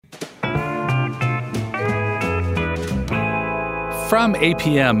From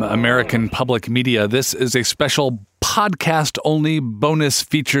APM, American Public Media, this is a special podcast-only bonus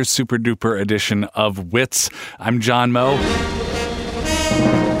feature super-duper edition of Wits. I'm John Moe.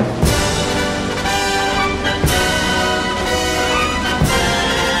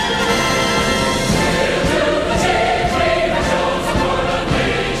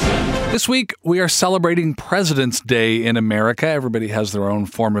 This week, we are celebrating President's Day in America. Everybody has their own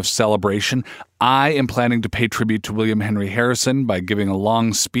form of celebration. I am planning to pay tribute to William Henry Harrison by giving a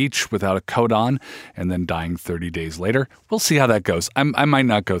long speech without a coat on and then dying 30 days later. We'll see how that goes. I might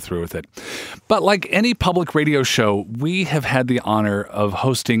not go through with it. But like any public radio show, we have had the honor of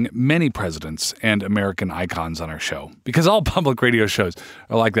hosting many presidents and American icons on our show, because all public radio shows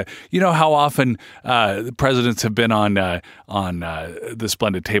are like that. You know how often the presidents have been on The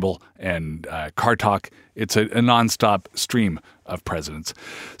Splendid Table and Car Talk. It's a nonstop stream of presidents.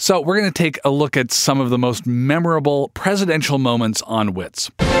 So we're going to take a look at some of the most memorable presidential moments on Wits.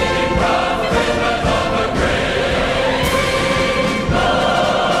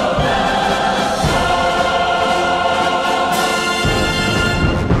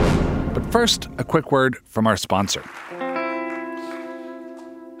 But first, a quick word from our sponsor.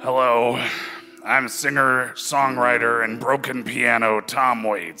 Hello, I'm singer, songwriter, and broken piano Tom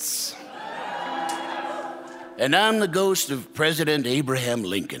Waits. And I'm the ghost of President Abraham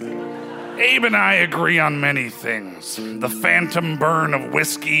Lincoln. Abe and I agree on many things. The phantom burn of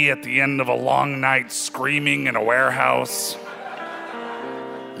whiskey at the end of a long night screaming in a warehouse.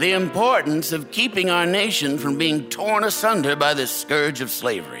 The importance of keeping our nation from being torn asunder by the scourge of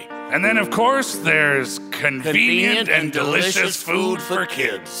slavery. And then, of course, there's convenient and delicious food for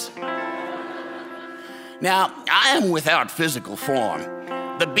kids. Now, I am without physical form.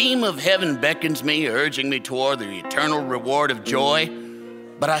 The beam of heaven beckons me, urging me toward the eternal reward of joy,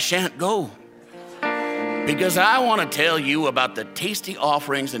 but I shan't go. Because I want to tell you about the tasty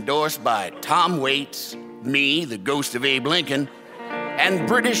offerings endorsed by Tom Waits, me, the ghost of Abe Lincoln, and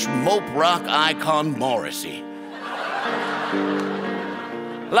British mope rock icon Morrissey.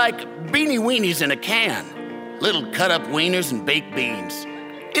 Like beanie weenies in a can, little cut-up wieners and baked beans.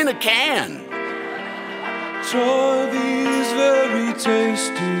 In a can. Try these very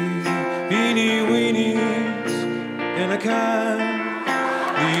tasty beanie weenies in a can.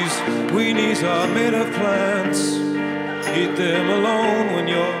 These weenies are made of plants. Eat them alone when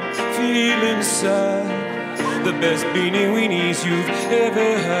you're feeling sad. The best beanie weenies you've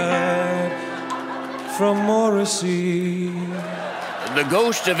ever had. From Morrissey. The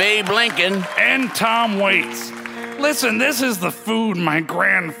ghost of Abe Lincoln. And Tom Waits. Listen, this is the food my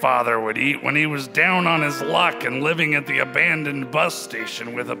grandfather would eat when he was down on his luck and living at the abandoned bus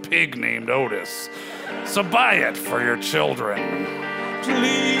station with a pig named Otis. So buy it for your children.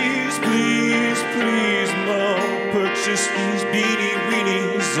 Please, please, please, Mom, purchase these beanie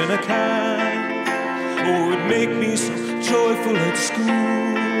weenies in a can. Oh, it'd make me so joyful at school,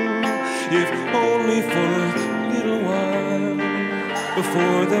 if only for a little while,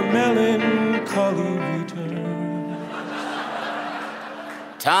 before the melancholy return.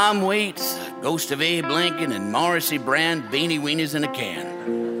 Tom Waits, ghost of Abe Lincoln, and Morrissey brand beanie weenies in a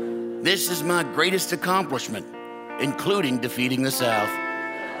can. This is my greatest accomplishment, including defeating the South.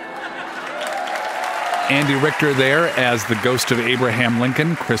 Andy Richter there as the ghost of Abraham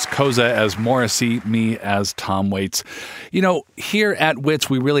Lincoln, Chris Koza as Morrissey, me as Tom Waits. You know, here at Wits,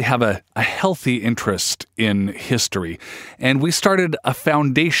 we really have a healthy interest in history, and we started a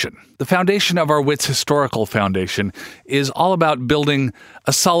foundation. The foundation of our Wits Historical Foundation is all about building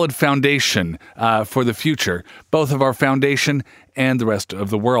a solid foundation for the future, both of our foundation and the rest of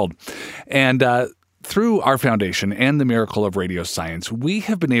the world. And through our foundation and the miracle of radio science, we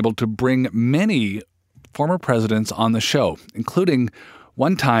have been able to bring many former presidents on the show, including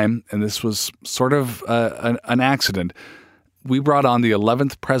one time, and this was sort of an accident, we brought on the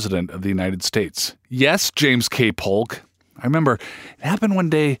 11th president of the United States. Yes, James K. Polk. I remember it happened one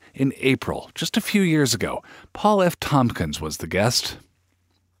day in April, just a few years ago. Paul F. Tompkins was the guest.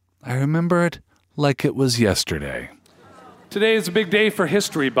 I remember it like it was yesterday. Today is a big day for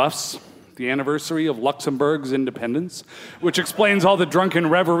history buffs. The anniversary of Luxembourg's independence, which explains all the drunken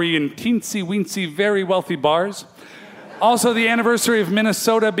revelry in teensy-weensy, very wealthy bars. Also, the anniversary of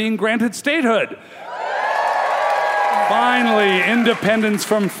Minnesota being granted statehood. Finally, independence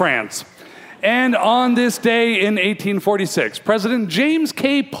from France. And on this day in 1846, President James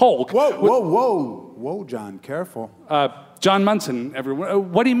K. Polk... Whoa, John, careful. John Munson,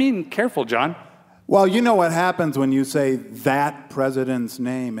 everyone. What do you mean, careful, John? Well, you know what happens when you say that president's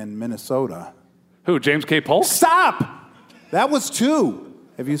name in Minnesota. Who, James K. Polk? Stop! That was 2.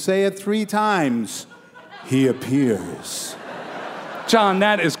 If you say it 3 times, he appears. John,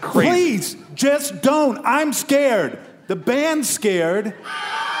 that is crazy. Please, just don't. I'm scared. The band's scared.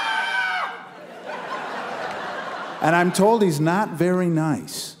 And I'm told he's not very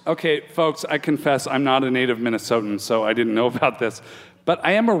nice. Okay, folks, I confess I'm not a native Minnesotan, so I didn't know about this. But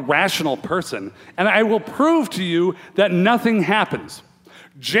I am a rational person, and I will prove to you that nothing happens.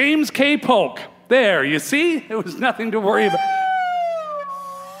 James K. Polk. There, you see? It was nothing to worry about.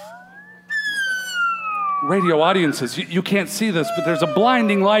 Radio audiences, you can't see this, but there's a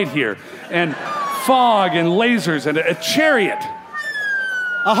blinding light here, and fog and lasers and a chariot.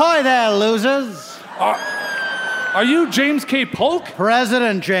 Ahoy there, losers. Are you James K. Polk?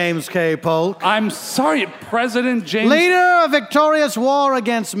 President James K. Polk. I'm sorry, President James... Leader of victorious war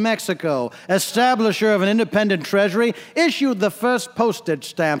against Mexico, establisher of an independent treasury, issued the first postage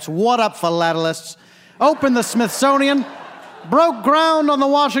stamps, what up philatelists, opened the Smithsonian, broke ground on the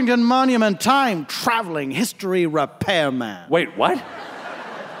Washington Monument, time-traveling history repairman. Wait, what?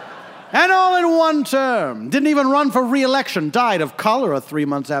 And all in one term. Didn't even run for re-election. Died of cholera 3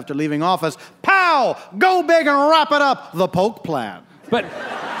 months after leaving office. Pow! Go big and wrap it up. The Polk plan. But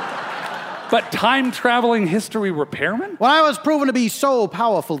time-traveling history repairman? When I was proven to be so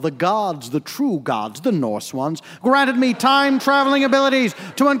powerful, the gods, the true gods, the Norse ones, granted me time-traveling abilities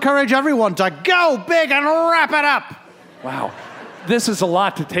to encourage everyone to go big and wrap it up. Wow. This is a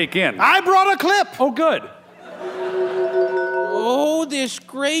lot to take in. I brought a clip. Oh, good. Oh, this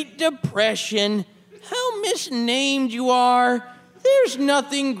Great Depression. How misnamed you are. There's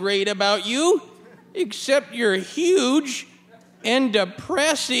nothing great about you, except you're huge and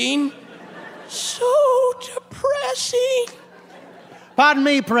depressing. So depressing. Pardon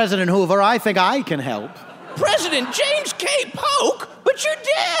me, President Hoover. I think I can help. President James K. Polk? But you're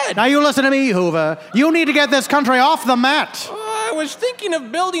dead. Now you listen to me, Hoover. You need to get this country off the mat. I was thinking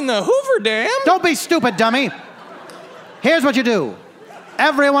of building the Hoover Dam. Don't be stupid, dummy. Here's what you do.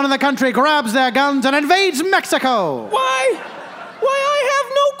 Everyone in the country grabs their guns and invades Mexico. Why, I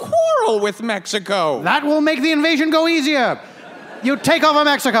have no quarrel with Mexico. That will make the invasion go easier. You take over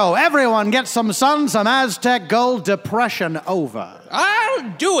Mexico. Everyone gets some sun, some Aztec gold, depression over. I'll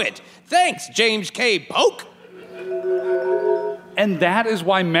do it. Thanks, James K. Polk. And that is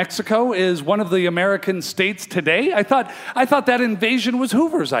why Mexico is one of the American states today? I thought that invasion was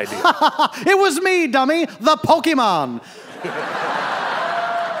Hoover's idea. It was me, dummy, the Pokemon.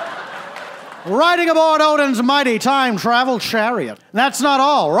 Riding aboard Odin's mighty time travel chariot. That's not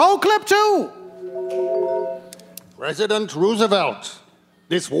all. Roll clip 2. President Roosevelt,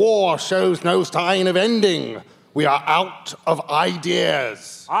 this war shows no sign of ending. We are out of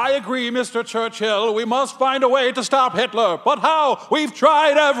ideas. I agree, Mr. Churchill. We must find a way to stop Hitler. But how? We've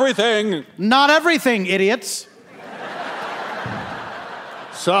tried everything. Not everything, idiots.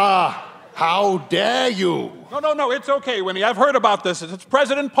 Sir, how dare you? No, it's okay, Winnie. I've heard about this. It's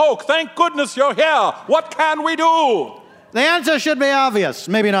President Polk. Thank goodness you're here. What can we do? The answer should be obvious.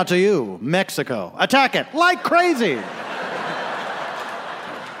 Maybe not to you. Mexico. Attack it like crazy.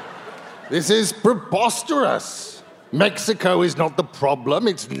 This is preposterous. Mexico is not the problem.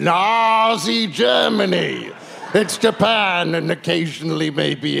 It's Nazi Germany. It's Japan and occasionally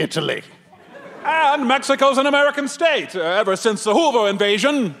maybe Italy. And Mexico's an American state, ever since the Hoover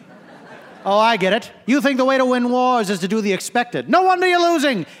invasion. Oh, I get it. You think the way to win wars is to do the expected. No wonder you're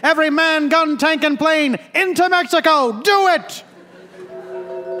losing. Every man, gun, tank, and plane into Mexico. Do it!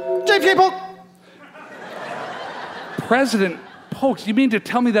 James K. Polk. President Polk, you mean to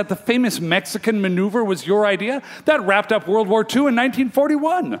tell me that the famous Mexican maneuver was your idea? That wrapped up World War II in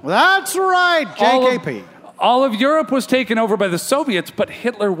 1941. That's right, JKP. All of Europe was taken over by the Soviets, but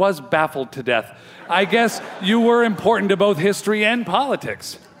Hitler was baffled to death. I guess you were important to both history and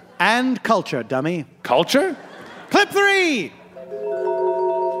politics. And culture, dummy. Culture? Clip 3!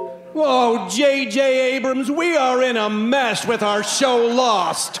 Whoa, J.J. Abrams, we are in a mess with our show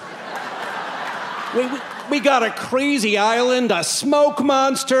Lost. We got a crazy island, a smoke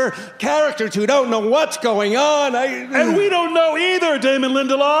monster, characters who don't know what's going on. And we don't know either, Damon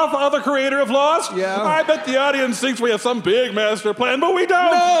Lindelof, other creator of Lost. Yeah. I bet the audience thinks we have some big master plan, but we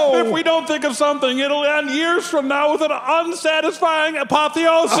don't. No. If we don't think of something, it'll end years from now with an unsatisfying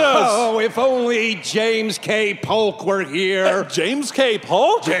apotheosis. Oh, if only James K. Polk were here. James K.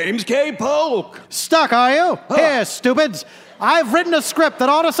 Polk? James K. Polk. Stuck, are you? Here, stupids. I've written a script that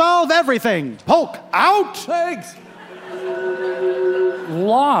ought to solve everything. Polk, out! Thanks.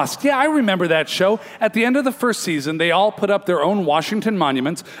 Lost. Yeah, I remember that show. At the end of the first season, they all put up their own Washington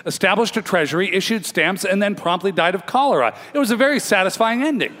monuments, established a treasury, issued stamps, and then promptly died of cholera. It was a very satisfying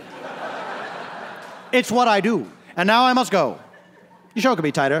ending. It's what I do. And now I must go. The show could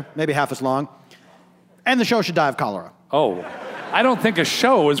be tighter, maybe half as long. And the show should die of cholera. Oh. I don't think a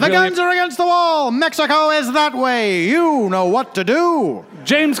show is The really... guns are against the wall. Mexico is that way. You know what to do.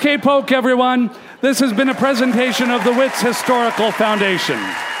 James K. Polk, everyone. This has been a presentation of the Wits Historical Foundation.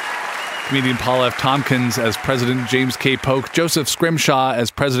 Comedian Paul F. Tompkins as President James K. Polk, Joseph Scrimshaw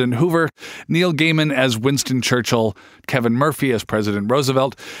as President Hoover, Neil Gaiman as Winston Churchill, Kevin Murphy as President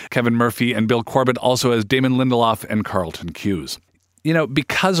Roosevelt, Kevin Murphy and Bill Corbett also as Damon Lindelof and Carlton Cuse. You know,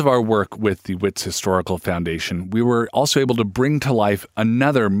 because of our work with the Wits Historical Foundation, we were also able to bring to life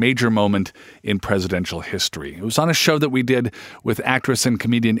another major moment in presidential history. It was on a show that we did with actress and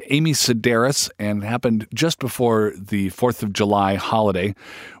comedian Amy Sedaris, and happened just before the 4th of July holiday.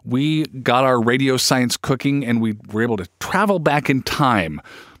 We got our radio science cooking, and we were able to travel back in time,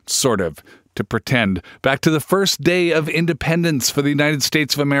 sort of, to pretend, back to the first day of independence for the United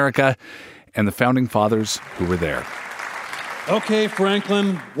States of America and the founding fathers who were there. Okay,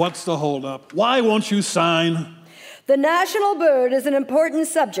 Franklin, what's the holdup? Why won't you sign? The national bird is an important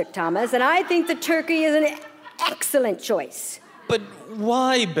subject, Thomas, and I think the turkey is an excellent choice. But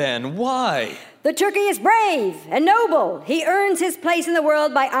why, Ben? Why? The turkey is brave and noble. He earns his place in the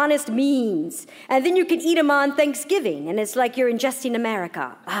world by honest means. And then you can eat him on Thanksgiving, and it's like you're ingesting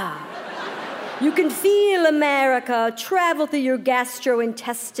America. You can feel America travel through your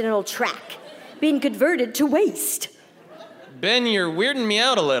gastrointestinal tract, being converted to waste. Ben, you're weirding me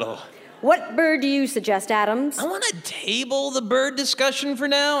out a little. What bird do you suggest, Adams? I want to table the bird discussion for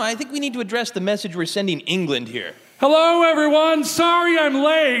now. I think we need to address the message we're sending England here. Hello, everyone. Sorry I'm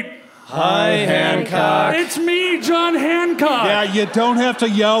late. Hi, Hancock. It's me, John Hancock. Yeah, you don't have to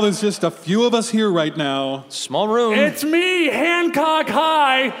yell. There's just a few of us here right now. Small room. It's me, Hancock.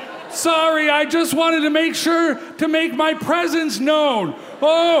 Hi. Sorry, I just wanted to make sure to make my presence known.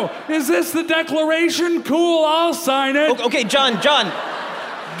 Oh, is this the Declaration? Cool, I'll sign it. Okay, John.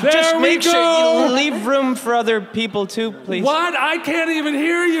 There Just we make go. sure you leave room for other people too, please. What? I can't even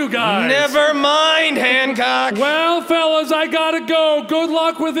hear you guys. Never mind, Hancock. Well, fellas, I gotta go. Good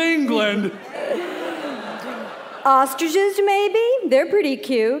luck with England. Ostriches, maybe? They're pretty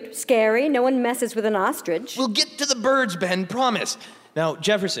cute. Scary. No one messes with an ostrich. We'll get to the birds, Ben, promise. Now,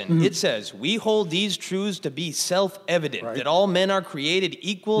 Jefferson, it says, we hold these truths to be self-evident, that all men are created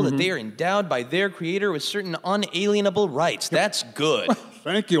equal, that they are endowed by their creator with certain unalienable rights. That's good.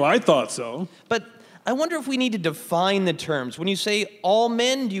 Thank you, I thought so. But I wonder if we need to define the terms. When you say all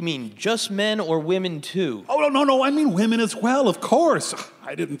men, do you mean just men or women too? Oh, no, I mean women as well, of course.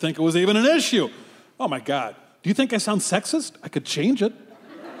 I didn't think it was even an issue. Oh, my God. Do you think I sound sexist? I could change it.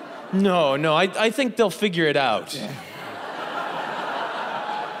 No, I think they'll figure it out. Yeah.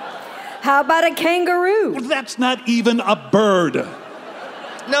 How about a kangaroo? Well, that's not even a bird.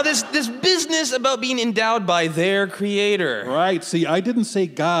 Now, this business about being endowed by their creator. Right, see, I didn't say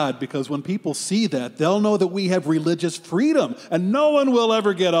God because when people see that, they'll know that we have religious freedom, and no one will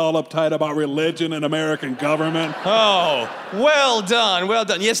ever get all uptight about religion and American government. Oh, well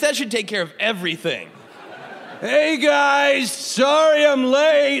done. Yes, that should take care of everything. Hey, guys, sorry I'm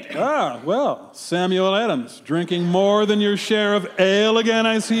late. Ah, well, Samuel Adams, drinking more than your share of ale again,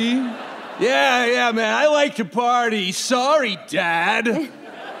 I see. Yeah, man, I like to party. Sorry, Dad.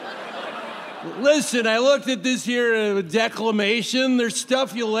 Listen, I looked at this here declamation. There's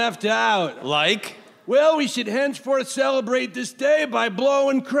stuff you left out. Like? Well, we should henceforth celebrate this day by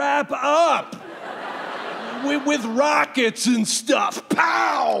blowing crap up. with rockets and stuff.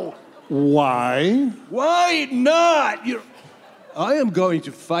 Pow! Why? Why not? I am going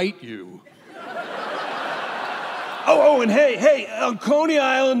to fight you. Oh, and hey, on Coney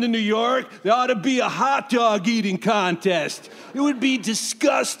Island in New York, there ought to be a hot dog eating contest. It would be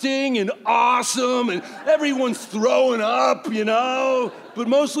disgusting and awesome, and everyone's throwing up, you know? But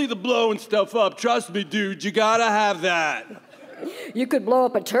mostly the blowing stuff up. Trust me, dude, you gotta have that. You could blow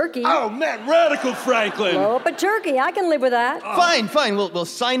up a turkey. Oh, man, radical Franklin. Blow up a turkey. I can live with that. Fine. We'll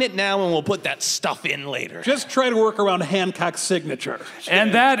sign it now and we'll put that stuff in later. Just try to work around Hancock's signature.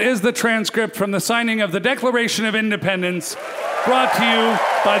 And that is the transcript from the signing of the Declaration of Independence, brought to you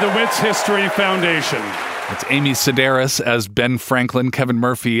by the Wits History Foundation. It's Amy Sedaris as Ben Franklin, Kevin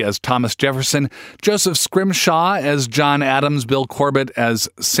Murphy as Thomas Jefferson, Joseph Scrimshaw as John Adams, Bill Corbett as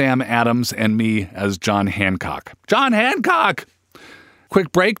Sam Adams, and me as John Hancock. John Hancock!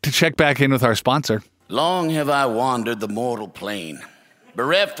 Quick break to check back in with our sponsor. Long have I wandered the mortal plane,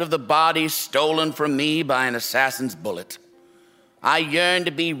 bereft of the body stolen from me by an assassin's bullet. I yearn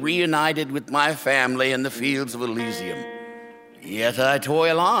to be reunited with my family in the fields of Elysium. Yet I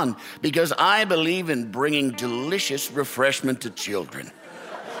toil on because I believe in bringing delicious refreshment to children.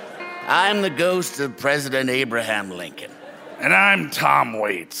 I'm the ghost of President Abraham Lincoln. And I'm Tom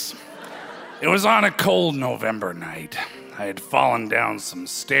Waits. It was on a cold November night. I had fallen down some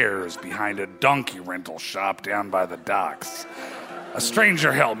stairs behind a donkey rental shop down by the docks. A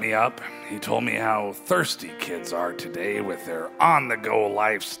stranger helped me up. He told me how thirsty kids are today with their on-the-go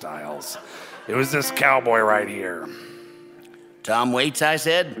lifestyles. It was this cowboy right here. Tom Waits, I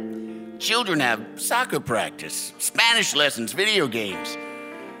said. Children have soccer practice, Spanish lessons, video games.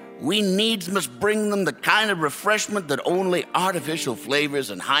 We needs must bring them the kind of refreshment that only artificial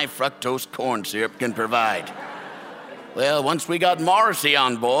flavors and high fructose corn syrup can provide. Well, once we got Morrissey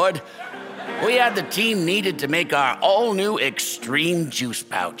on board, we had the team needed to make our all-new Extreme Juice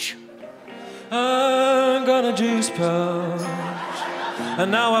Pouch. I got a juice pouch,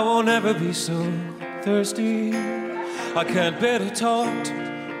 and now I won't ever be so thirsty. I can't bear to talk to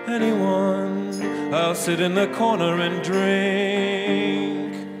anyone. I'll sit in the corner and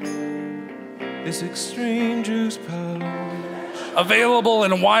drink this Extreme Juice Pouch. Available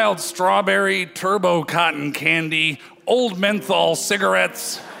in wild strawberry, turbo cotton candy, old menthol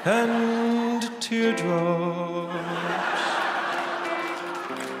cigarettes, and teardrops.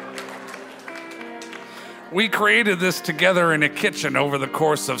 We created this together in a kitchen over the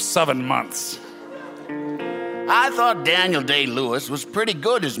course of 7 months. I thought Daniel Day-Lewis was pretty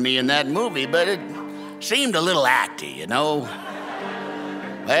good as me in that movie, but it seemed a little acty, you know?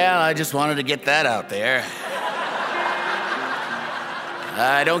 Well, I just wanted to get that out there.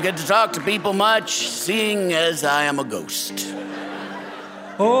 I don't get to talk to people much, seeing as I am a ghost.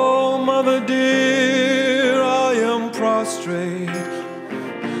 Oh, mother dear, I am prostrate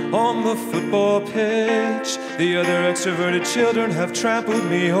on the football pitch. The other extroverted children have trampled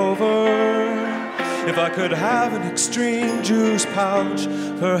me over. If I could have an Extreme Juice Pouch,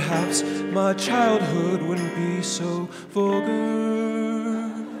 perhaps my childhood wouldn't be so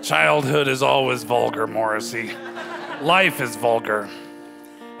vulgar. Childhood is always vulgar, Morrissey. Life is vulgar.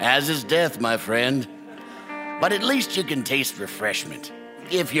 As is death, my friend. But at least you can taste refreshment,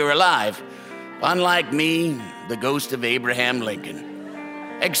 if you're alive. Unlike me, the ghost of Abraham Lincoln.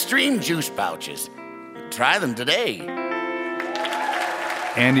 Extreme Juice Pouches. Try them today.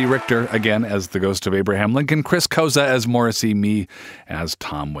 Andy Richter, again, as the ghost of Abraham Lincoln. Chris Koza as Morrissey, me as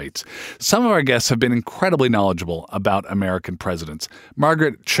Tom Waits. Some of our guests have been incredibly knowledgeable about American presidents.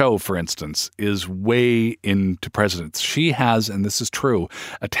 Margaret Cho, for instance, is way into presidents. She has, and this is true,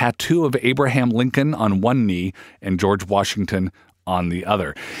 a tattoo of Abraham Lincoln on one knee and George Washington on the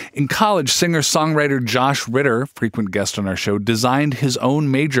other. In college, singer-songwriter Josh Ritter, frequent guest on our show, designed his own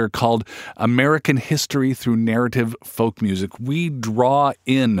major called American History Through Narrative Folk Music. We draw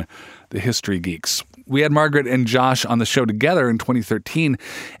in the history geeks. We had Margaret and Josh on the show together in 2013,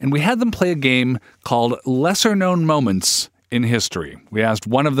 and we had them play a game called Lesser Known Moments in History. We asked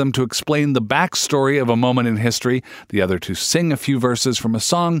one of them to explain the backstory of a moment in history, the other to sing a few verses from a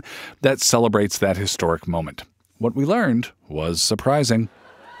song that celebrates that historic moment. What we learned was surprising.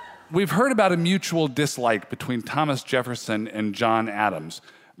 We've heard about a mutual dislike between Thomas Jefferson and John Adams.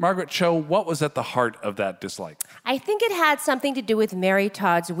 Margaret Cho, what was at the heart of that dislike? I think it had something to do with Mary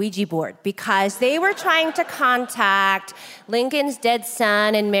Todd's Ouija board, because they were trying to contact Lincoln's dead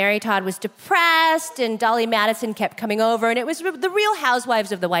son, and Mary Todd was depressed, and Dolly Madison kept coming over, and it was the Real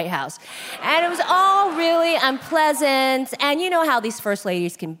Housewives of the White House. And it was all really unpleasant, and you know how these first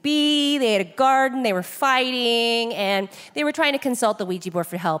ladies can be. They had a garden, they were fighting, and they were trying to consult the Ouija board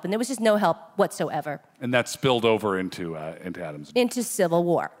for help, and there was just no help whatsoever. And that spilled over into Adams. Into Civil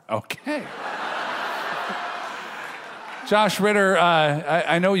War. Okay. Josh Ritter,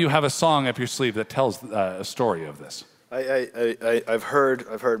 I know you have a song up your sleeve that tells a story of this. I've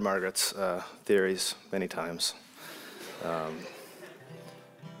heard Margaret's theories many times.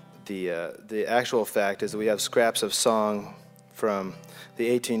 The actual fact is that we have scraps of song from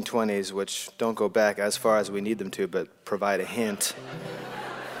the 1820s which don't go back as far as we need them to, but provide a hint.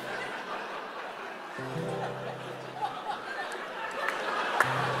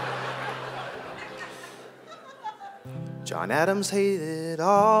 John Adams hated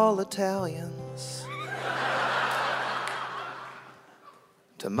all Italians.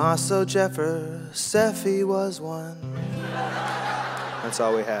 Tommaso Jefferson was one. That's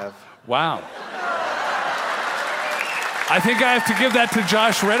all we have. Wow. I think I have to give that to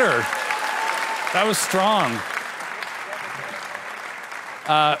Josh Ritter. That was strong.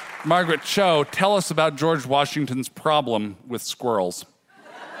 Margaret Cho, tell us about George Washington's problem with squirrels.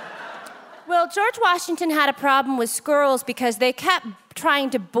 Well, George Washington had a problem with squirrels because they kept trying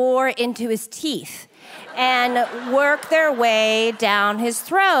to bore into his teeth and work their way down his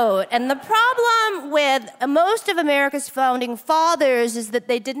throat. And the problem with most of America's founding fathers is that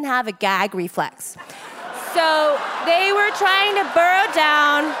they didn't have a gag reflex. So they were trying to burrow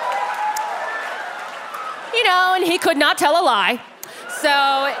down And he could not tell a lie.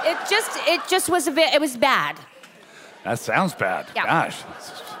 So it just was it was bad. That sounds bad. Yeah. Gosh,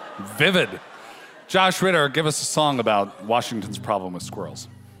 it's vivid. Josh Ritter, give us a song about Washington's problem with squirrels.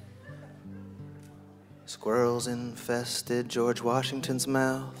 Squirrels infested George Washington's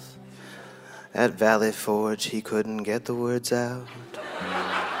mouth. At Valley Forge, he couldn't get the words out.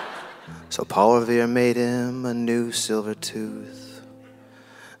 So Paul Revere made him a new silver tooth.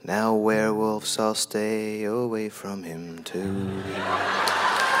 Now werewolves all stay away from him too.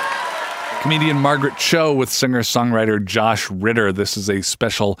 Comedian Margaret Cho with singer-songwriter Josh Ritter. This is a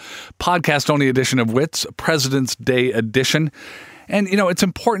special podcast-only edition of Wits, President's Day edition. And, it's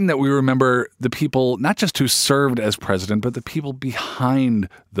important that we remember the people, not just who served as president, but the people behind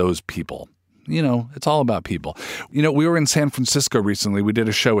those people. It's all about people. We were in San Francisco recently. We did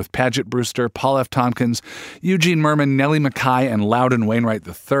a show with Paget Brewster, Paul F. Tompkins, Eugene Merman, Nellie McKay, and Loudon Wainwright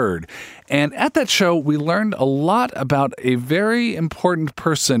III. And at that show, we learned a lot about a very important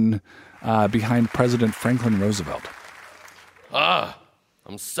person behind President Franklin Roosevelt.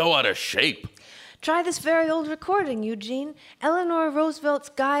 I'm so out of shape. Try this very old recording, Eugene. Eleanor Roosevelt's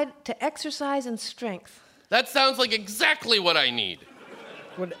Guide to Exercise and Strength. That sounds like exactly what I need.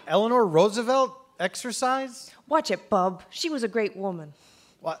 Would Eleanor Roosevelt exercise? Watch it, Bub. She was a great woman.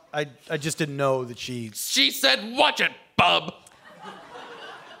 Well, I just didn't know that she... She said, watch it, Bub.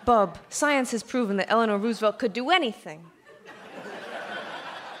 Bub, science has proven that Eleanor Roosevelt could do anything.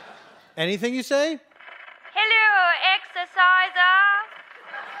 Anything you say? Hello, exerciser.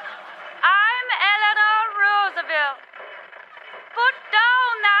 I'm Eleanor Roosevelt. Put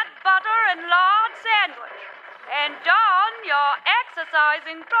down that butter and lard sandwich and don your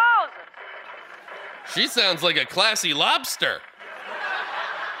exercising trousers. She sounds like a classy lobster. 20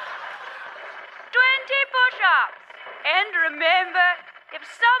 push-ups. And remember, if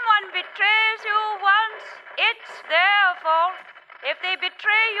someone betrays you once, it's their fault. If they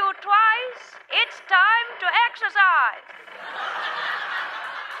betray you twice, it's time to exercise.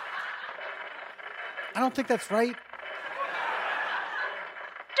 I don't think that's right. 2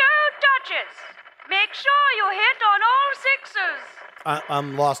 touches. Make sure you hit on all 6s.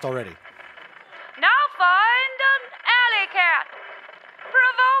 I'm lost already. Now find an alley cat.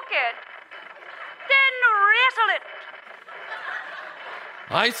 Provoke it. Then wrestle it.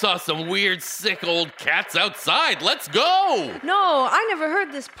 I saw some weird, sick old cats outside. Let's go! No, I never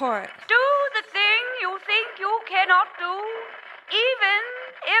heard this part. Do the thing you think you cannot do, even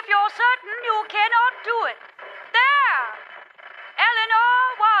if you're certain you cannot do it. There!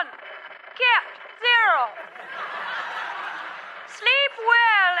 Eleanor 1, Cat 0. Sleep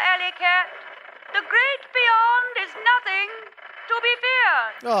well, alley cat. The great beyond is nothing to be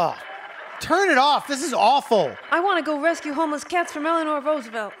feared. Oh, turn it off. This is awful. I want to go rescue homeless cats from Eleanor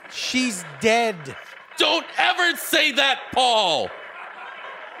Roosevelt. She's dead. Don't ever say that, Paul!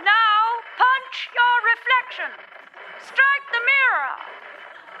 Now punch your reflection. Strike the mirror.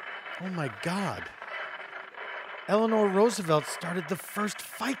 Oh, my God. Eleanor Roosevelt started the first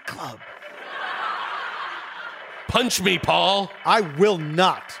Fight Club. Punch me, Paul. I will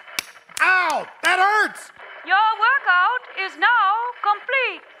not. Ow! That hurts! Your workout is now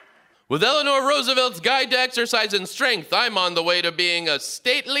complete. With Eleanor Roosevelt's Guide to Exercise and Strength, I'm on the way to being a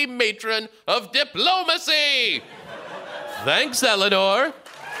stately matron of diplomacy. Thanks, Eleanor.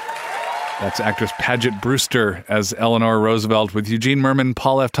 That's actress Paget Brewster as Eleanor Roosevelt with Eugene Merman,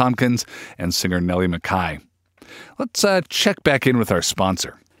 Paul F. Tompkins, and singer Nellie McKay. Let's check back in with our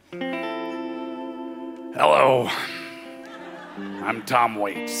sponsor. Hello. I'm Tom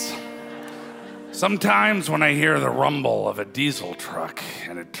Waits. Sometimes when I hear the rumble of a diesel truck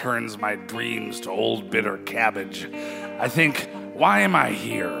and it turns my dreams to old bitter cabbage, I think, why am I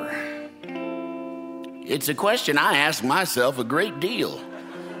here? It's a question I ask myself a great deal.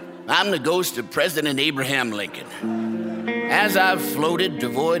 I'm the ghost of President Abraham Lincoln. As I've floated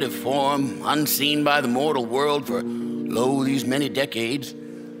devoid of form, unseen by the mortal world for, lo, these many decades,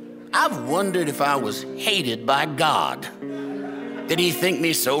 I've wondered if I was hated by God. Did he think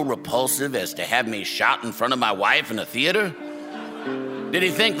me so repulsive as to have me shot in front of my wife in a theater? Did he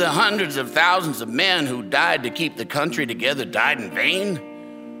think the hundreds of thousands of men who died to keep the country together died in vain?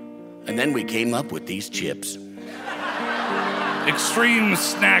 And then we came up with these chips. Extreme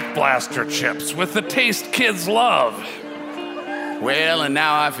Snack Blaster chips with the taste kids love. Well, and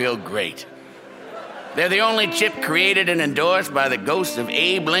now I feel great. They're the only chip created and endorsed by the ghosts of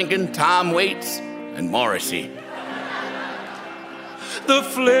Abe Lincoln, Tom Waits, and Morrissey. The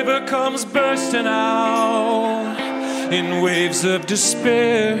flavor comes bursting out in waves of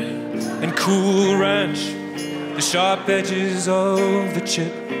despair and Cool Ranch. The sharp edges of the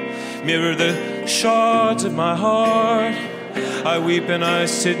chip mirror the shards of my heart. I weep and I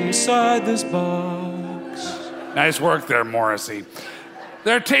sit inside this box. Nice work there, Morrissey.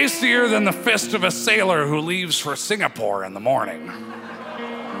 They're tastier than the fist of a sailor who leaves for Singapore in the morning.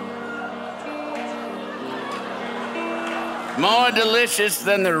 More delicious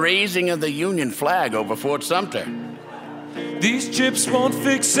than the raising of the Union flag over Fort Sumter. These chips won't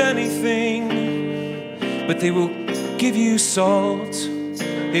fix anything, but they will give you salt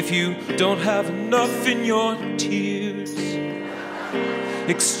if you don't have enough in your tears.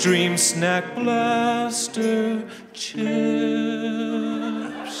 Extreme Snack Blaster chips.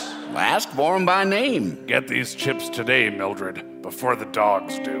 Ask for them by name. Get these chips today, Mildred, before the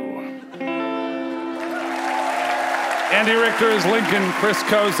dogs do. Andy Richter as Lincoln, Chris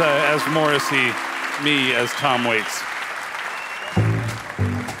Koza as Morrissey, me as Tom Waits.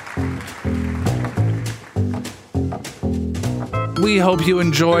 We hope you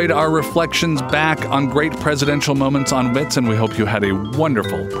enjoyed our reflections back on great presidential moments on Wits, and we hope you had a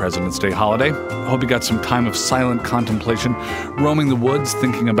wonderful President's Day holiday. I hope you got some time of silent contemplation, roaming the woods,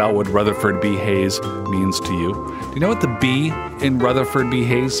 thinking about what Rutherford B. Hayes means to you. Do you know what the B in Rutherford B.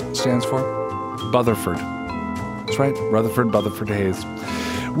 Hayes stands for? Butherford. That's right, Rutherford Hayes.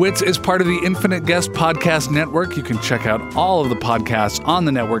 Wits is part of the Infinite Guest Podcast Network. You can check out all of the podcasts on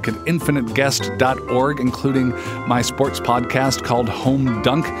the network at infiniteguest.org, including my sports podcast called Home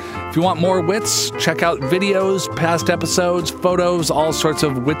Dunk. If you want more Wits, check out videos, past episodes, photos, all sorts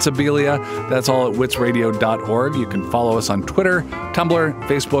of Witsabilia. That's all at witsradio.org. You can follow us on Twitter, Tumblr,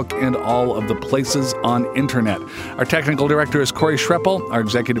 Facebook, and all of the places on internet. Our technical director is Corey Schreppel. Our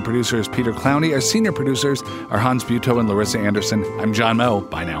executive producer is Peter Clowney. Our senior producers are Hans Butow and Larissa Anderson. I'm John Moe.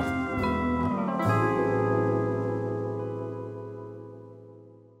 Bye now.